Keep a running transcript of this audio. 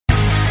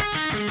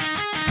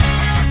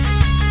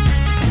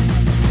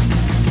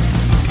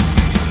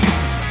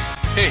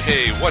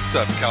Hey, what's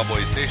up,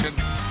 Cowboys Nation?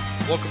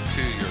 Welcome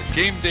to your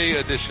game day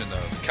edition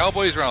of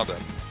Cowboys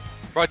Roundup,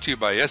 brought to you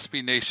by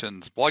SB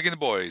Nation's Blogging the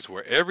Boys,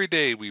 where every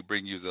day we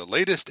bring you the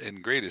latest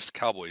and greatest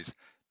Cowboys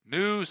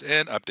news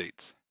and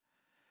updates.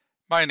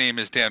 My name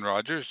is Dan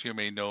Rogers. You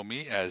may know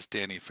me as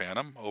Danny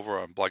Phantom over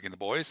on Blogging the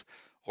Boys,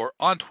 or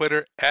on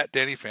Twitter at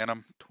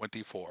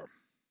DannyPhantom24.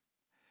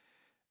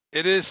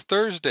 It is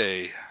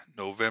Thursday,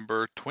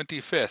 November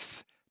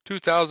 25th,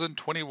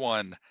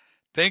 2021,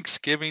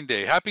 Thanksgiving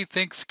Day. Happy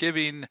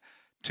Thanksgiving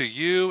to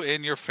you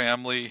and your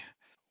family.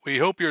 We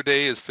hope your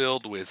day is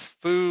filled with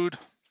food,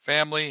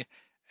 family,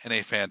 and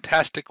a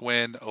fantastic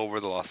win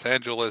over the Los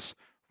Angeles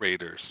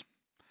Raiders.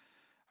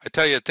 I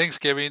tell you,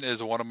 Thanksgiving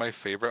is one of my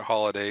favorite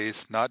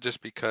holidays, not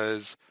just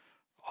because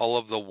all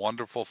of the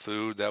wonderful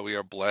food that we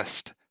are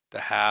blessed to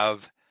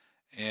have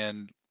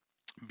and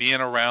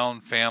being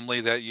around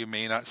family that you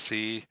may not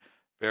see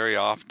very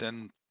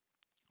often,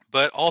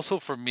 but also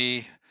for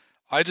me,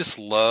 I just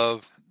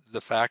love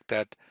the fact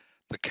that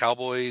the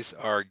Cowboys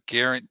are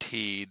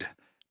guaranteed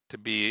to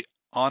be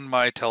on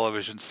my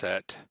television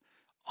set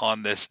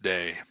on this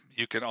day.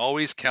 You can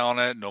always count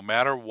it no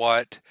matter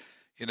what.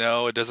 You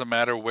know, it doesn't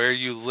matter where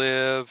you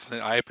live.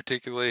 I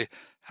particularly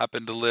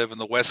happen to live in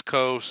the West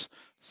Coast,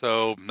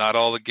 so not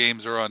all the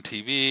games are on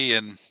TV.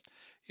 And,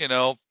 you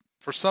know,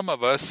 for some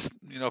of us,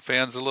 you know,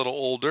 fans a little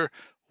older,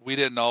 we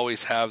didn't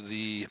always have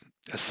the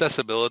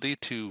accessibility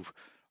to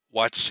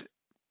watch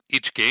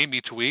each game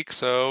each week.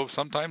 So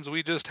sometimes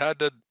we just had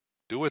to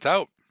do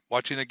without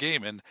watching a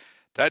game. And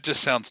that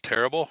just sounds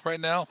terrible right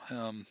now.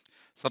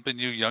 Something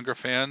you younger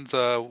fans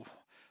will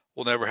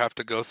never have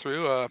to go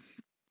through.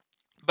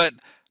 But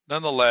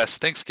nonetheless,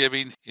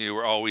 Thanksgiving, you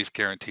were always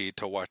guaranteed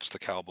to watch the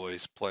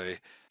Cowboys play.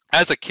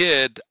 As a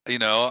kid, you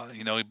know,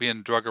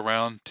 being drug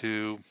around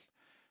to,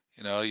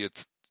 you know,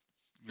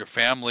 your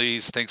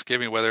family's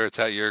Thanksgiving, whether it's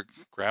at your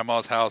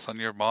grandma's house on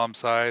your mom's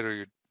side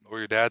or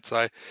your dad's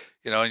side,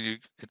 you know, and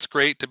it's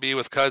great to be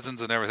with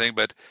cousins and everything,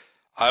 but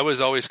I was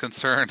always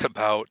concerned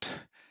about,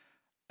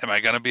 am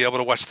I going to be able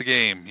to watch the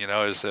game? You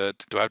know,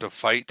 do I have to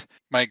fight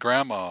my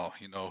grandma,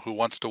 you know, who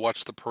wants to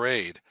watch the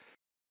parade?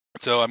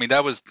 So, I mean,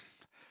 it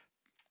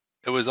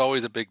was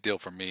always a big deal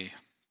for me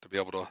to be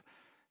able to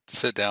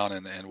sit down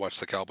and watch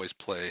the Cowboys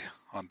play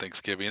on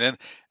Thanksgiving. And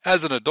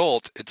as an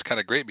adult, it's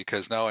kind of great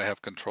because now I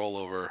have control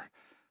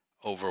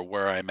over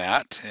where I'm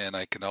at, and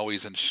I can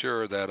always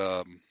ensure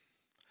that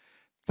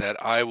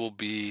that I will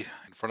be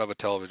in front of a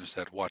television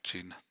set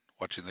watching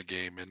the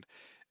game.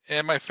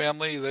 And my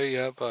family, they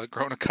have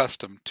grown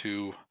accustomed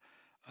to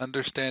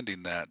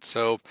understanding that.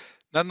 So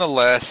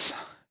nonetheless,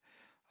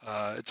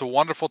 it's a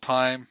wonderful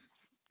time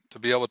to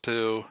be able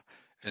to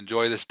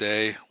enjoy this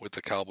day with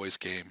the Cowboys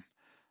game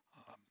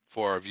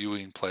for our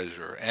viewing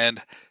pleasure. And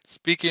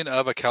speaking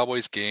of a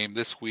Cowboys game,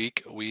 this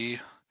week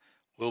we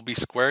will be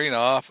squaring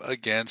off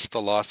against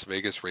the Las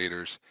Vegas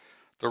Raiders.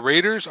 The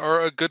Raiders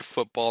are a good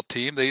football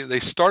team.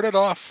 They started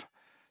off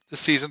the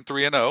season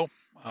 3-0.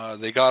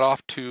 They got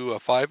off to a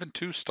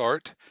 5-2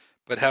 start,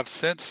 but have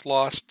since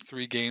lost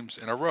 3 games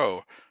in a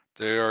row.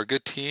 They are a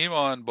good team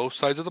on both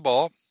sides of the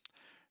ball.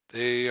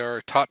 They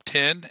are top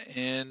 10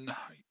 in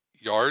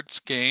yards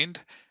gained,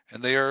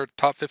 and they are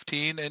top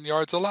 15 in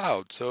yards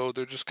allowed. So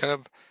they're just kind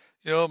of,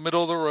 you know,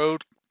 middle of the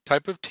road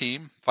type of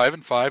team.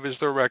 5-5 is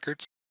their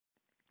record.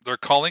 Their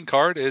calling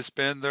card has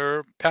been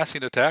their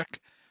passing attack.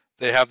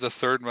 They have the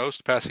third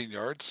most passing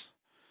yards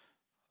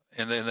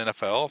in the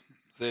NFL.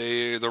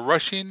 The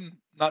rushing,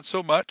 not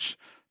so much.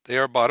 They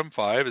are bottom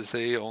 5 as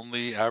they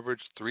only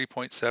average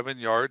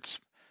 3.7 yards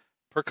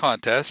per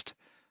contest.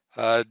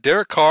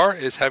 Derek Carr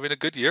is having a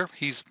good year.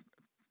 He's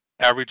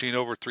averaging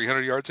over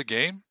 300 yards a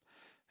game.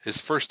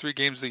 His first 3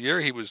 games of the year,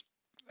 he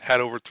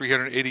had over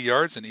 380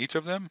 yards in each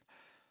of them.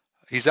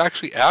 He's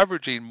actually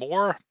averaging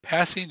more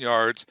passing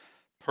yards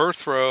per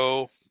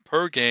throw,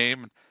 per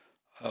game,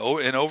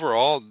 and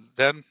overall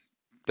than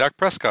Dak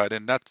Prescott.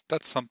 And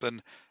that's something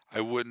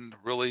I wouldn't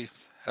really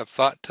have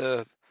thought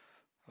to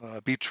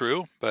be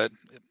true, but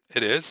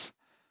it is.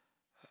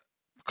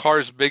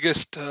 Carr's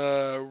biggest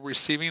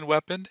receiving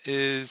weapon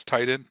is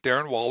tight end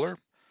Darren Waller,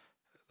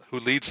 who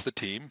leads the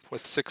team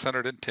with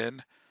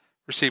 610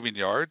 receiving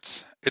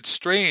yards. It's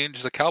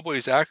strange, the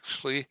Cowboys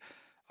actually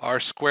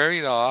are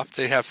squaring off.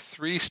 They have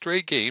 3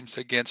 straight games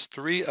against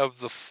 3 of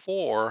the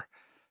 4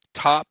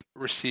 top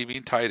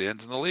receiving tight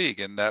ends in the league,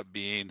 and that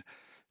being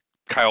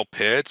Kyle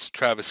Pitts,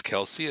 Travis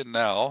Kelce, and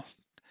now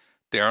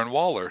Darren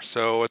Waller.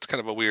 So it's kind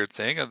of a weird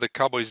thing. And the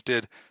Cowboys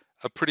did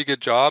a pretty good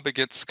job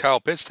against Kyle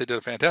Pitts. They did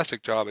a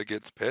fantastic job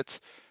against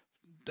Pitts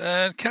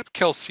and kept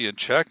Kelce in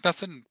check.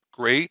 Nothing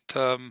great.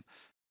 The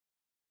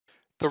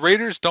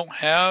Raiders don't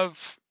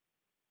have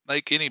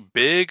like any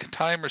big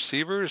time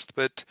receivers,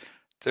 but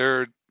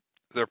they're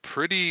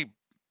pretty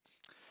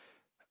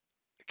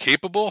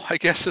capable, I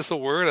guess is the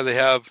word. They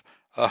have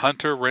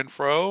Hunter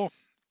Renfrow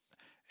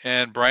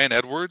and Brian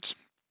Edwards.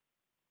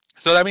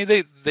 So, I mean,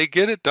 they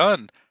get it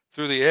done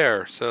through the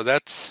air. So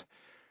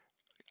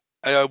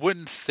I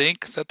wouldn't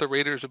think that the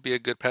Raiders would be a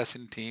good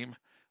passing team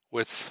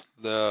with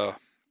the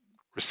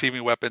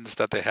receiving weapons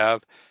that they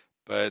have.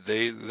 but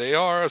they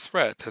are a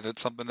threat, and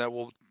it's something that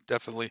will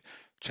definitely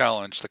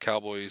challenge the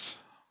Cowboys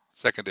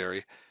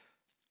secondary.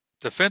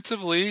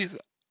 Defensively,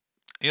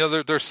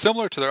 they're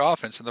similar to their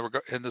offense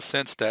in the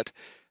sense that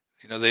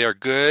they are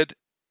good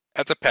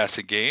at the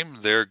passing game.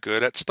 They're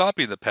good at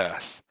stopping the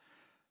pass.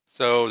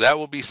 So that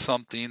will be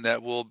something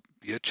that will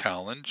be a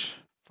challenge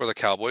for the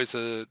Cowboys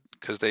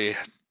because they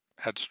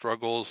had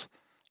struggles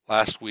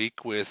last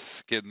week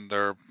with getting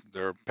their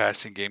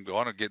passing game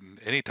going or getting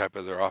any type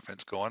of their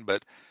offense going,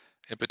 but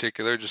in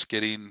particular just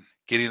getting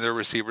their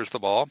receivers the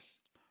ball.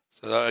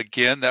 So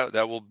again,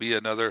 that will be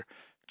another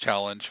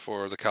challenge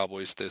for the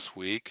Cowboys this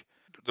week.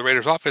 The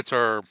Raiders offense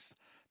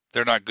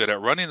they're not good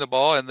at running the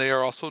ball, and they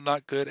are also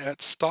not good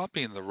at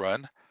stopping the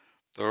run.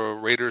 The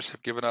Raiders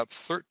have given up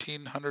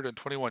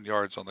 1,321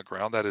 yards on the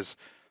ground. That is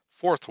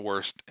fourth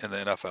worst in the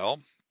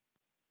NFL.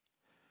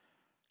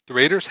 The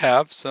Raiders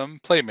have some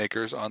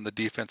playmakers on the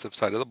defensive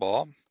side of the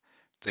ball.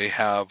 They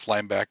have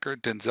linebacker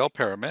Denzel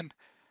Perriman,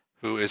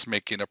 who is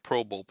making a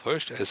Pro Bowl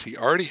push as he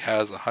already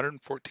has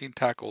 114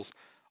 tackles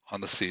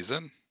on the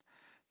season.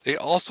 They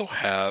also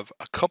have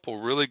a couple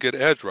really good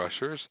edge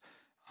rushers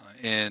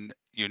in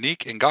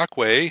Unique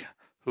Ngakoue,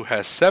 who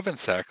has 7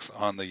 sacks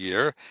on the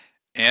year,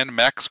 and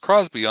Max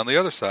Crosby on the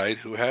other side,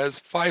 who has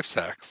 5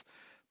 sacks.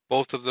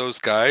 Both of those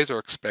guys are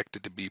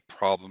expected to be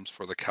problems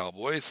for the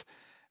Cowboys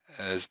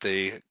as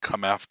they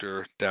come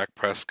after Dak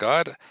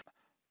Prescott.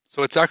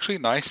 So it's actually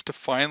nice to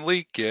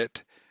finally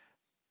get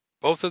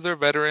both of their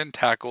veteran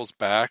tackles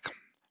back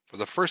for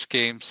the first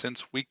game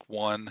since week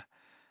 1,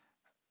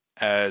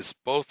 as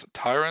both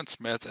Tyron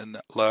Smith and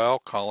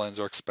La'el Collins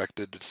are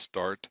expected to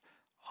start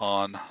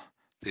on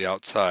the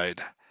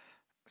outside.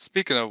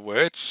 Speaking of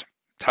which,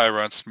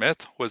 Tyron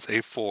Smith was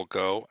a full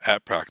go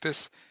at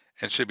practice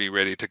and should be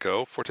ready to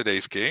go for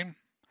today's game.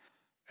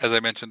 As I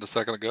mentioned a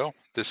second ago,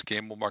 this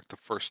game will mark the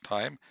first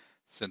time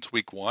since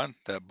week 1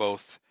 that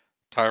both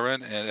Tyron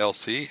and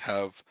LC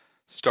have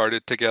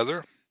started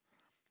together.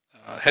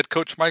 Head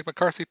coach Mike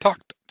McCarthy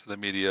talked to the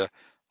media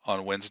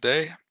on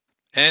Wednesday,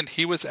 and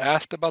he was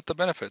asked about the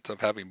benefits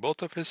of having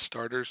both of his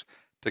starters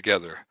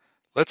together.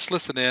 Let's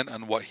listen in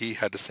on what he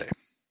had to say.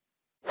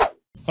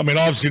 I mean,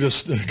 obviously,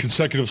 this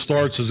consecutive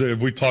starts, as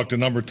we talked a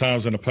number of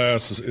times in the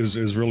past,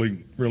 is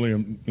really,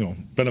 really,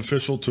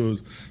 beneficial to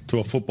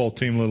a football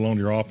team, let alone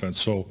your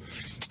offense. So,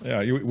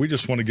 yeah, we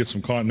just want to get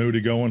some continuity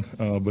going.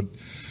 But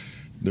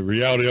the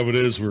reality of it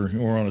is,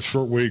 we're on a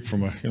short week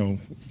from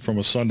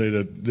a Sunday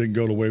that didn't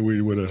go the way we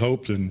would have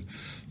hoped, and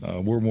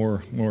we're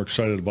more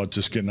excited about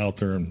just getting out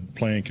there and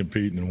playing,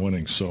 competing, and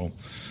winning. So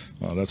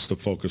that's the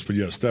focus. But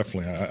yes,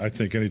 definitely, I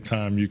think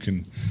anytime you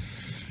can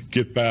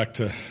get back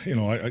to,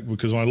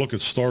 because when I look at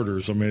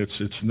starters, I mean,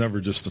 it's never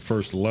just the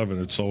first 11.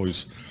 It's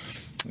always,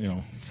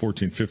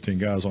 14, 15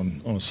 guys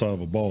on the side of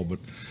a ball. But,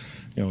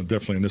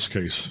 definitely in this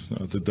case,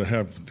 to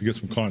get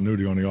some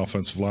continuity on the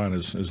offensive line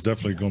is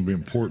definitely going to be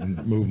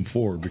important moving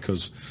forward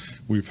because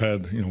we've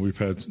had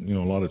a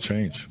lot of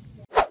change.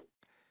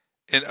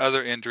 In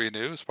other injury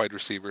news, wide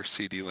receiver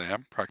CeeDee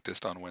Lamb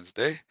practiced on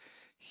Wednesday.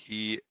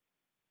 He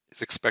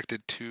is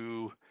expected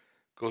to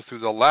go through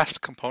the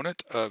last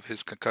component of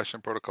his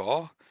concussion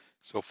protocol.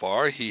 So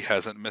far, he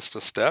hasn't missed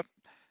a step.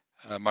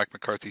 Mike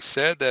McCarthy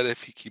said that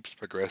if he keeps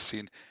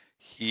progressing,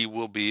 he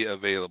will be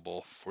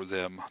available for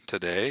them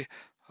today.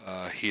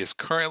 He is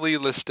currently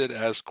listed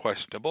as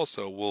questionable,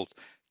 so we'll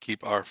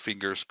keep our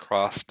fingers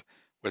crossed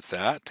with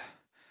that.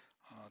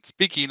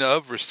 Speaking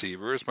of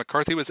receivers,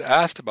 McCarthy was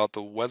asked about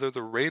whether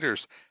the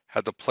Raiders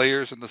had the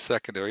players in the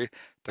secondary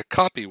to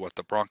copy what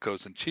the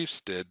Broncos and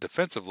Chiefs did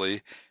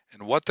defensively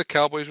and what the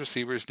Cowboys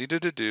receivers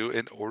needed to do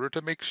in order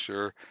to make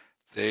sure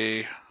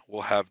they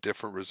will have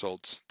different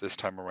results this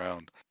time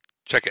around.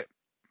 Check it.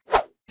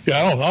 Yeah,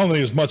 I don't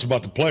think it's much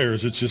about the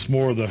players. It's just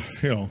more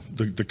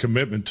the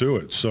commitment to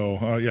it. So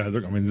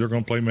they're going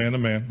to play man to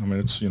man. I mean,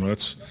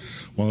 that's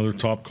one of their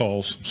top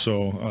calls.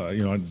 So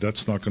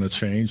that's not going to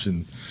change.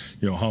 And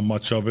how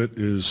much of it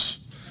is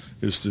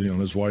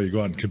why you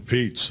go out and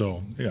compete.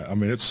 So yeah, I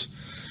mean it's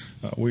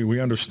we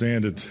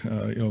understand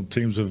that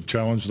teams have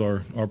challenged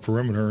our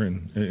perimeter,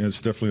 and it's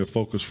definitely a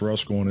focus for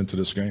us going into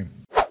this game.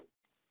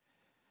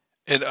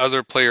 In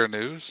other player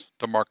news,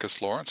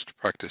 DeMarcus Lawrence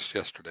practiced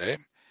yesterday.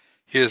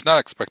 He is not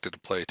expected to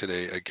play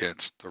today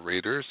against the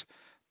Raiders,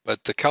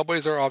 but the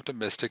Cowboys are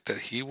optimistic that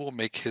he will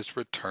make his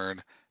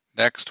return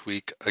next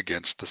week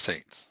against the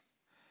Saints.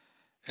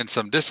 In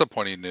some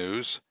disappointing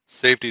news,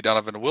 safety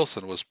Donovan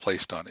Wilson was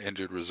placed on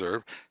injured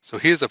reserve, so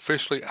he is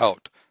officially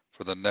out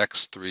for the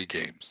next 3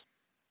 games.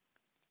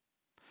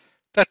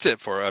 That's it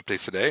for our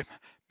updates today.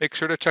 Make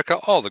sure to check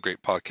out all the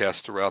great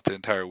podcasts throughout the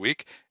entire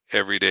week.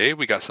 Every day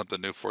we got something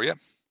new for you.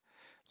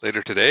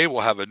 Later today,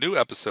 we'll have a new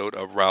episode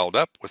of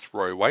Roundup with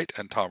Roy White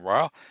and Tom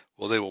Ryle,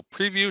 where they will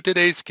preview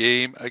today's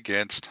game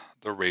against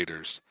the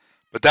Raiders.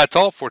 But that's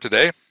all for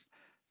today.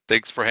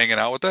 Thanks for hanging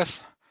out with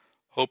us.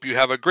 Hope you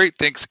have a great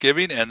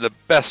Thanksgiving and the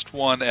best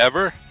one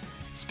ever.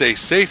 Stay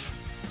safe,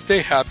 stay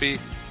happy,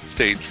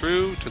 stay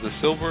true to the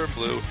silver and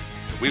blue,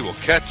 and we will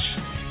catch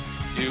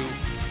you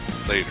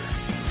later.